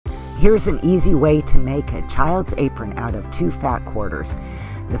Here's an easy way to make a child's apron out of 2 fat quarters.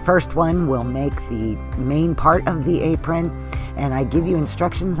 The first one will make the main part of the apron, and I give you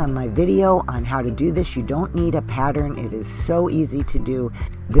instructions on my video on how to do this. You don't need a pattern. It is so easy to do.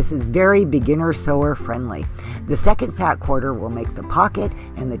 This is very beginner sewer friendly. The second fat quarter will make the pocket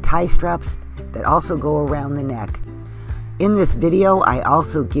and the tie straps that also go around the neck. In this video, I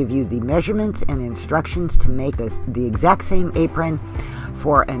also give you the measurements and instructions to make the exact same apron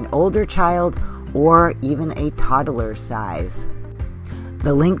for an older child or even a toddler size.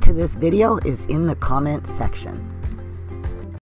 The link to this video is in the comment section.